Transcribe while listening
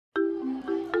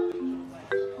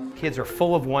kids are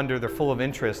full of wonder, they're full of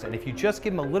interest, and if you just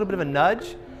give them a little bit of a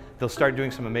nudge, they'll start doing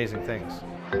some amazing things.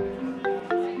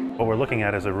 What we're looking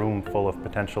at is a room full of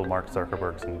potential Mark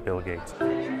Zuckerbergs and Bill Gates.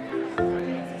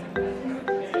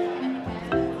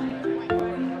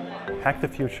 Hack the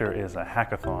Future is a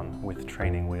hackathon with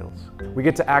training wheels. We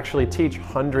get to actually teach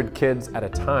 100 kids at a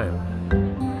time.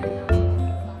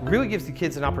 Really gives the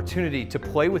kids an opportunity to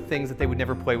play with things that they would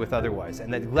never play with otherwise,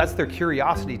 and that lets their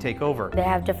curiosity take over. They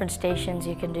have different stations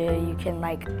you can do. You can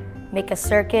like make a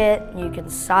circuit, you can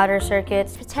solder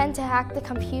circuits, pretend to hack the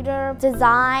computer,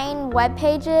 design web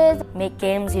pages, make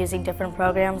games using different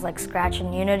programs like Scratch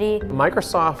and Unity.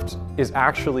 Microsoft is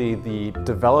actually the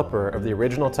developer of the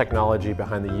original technology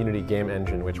behind the Unity game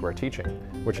engine which we're teaching,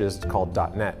 which is called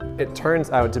 .NET. It turns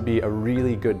out to be a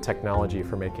really good technology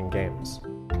for making games.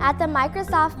 At the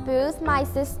Microsoft booth, my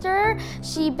sister,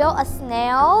 she built a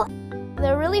snail.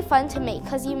 They're really fun to make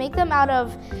because you make them out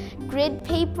of grid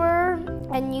paper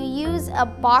and you use a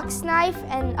box knife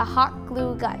and a hot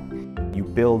glue gun. You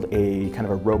build a kind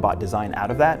of a robot design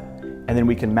out of that, and then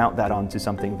we can mount that onto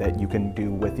something that you can do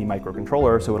with the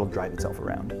microcontroller so it'll drive itself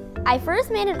around. I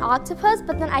first made an octopus,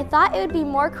 but then I thought it would be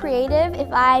more creative if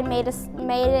I made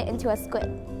it into a squid.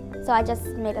 So I just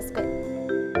made a squid.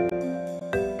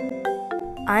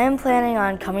 I am planning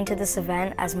on coming to this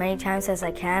event as many times as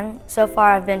I can. So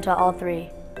far I've been to all 3.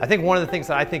 I think one of the things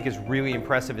that I think is really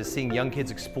impressive is seeing young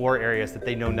kids explore areas that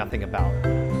they know nothing about.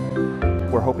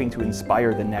 We're hoping to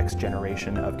inspire the next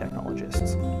generation of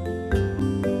technologists.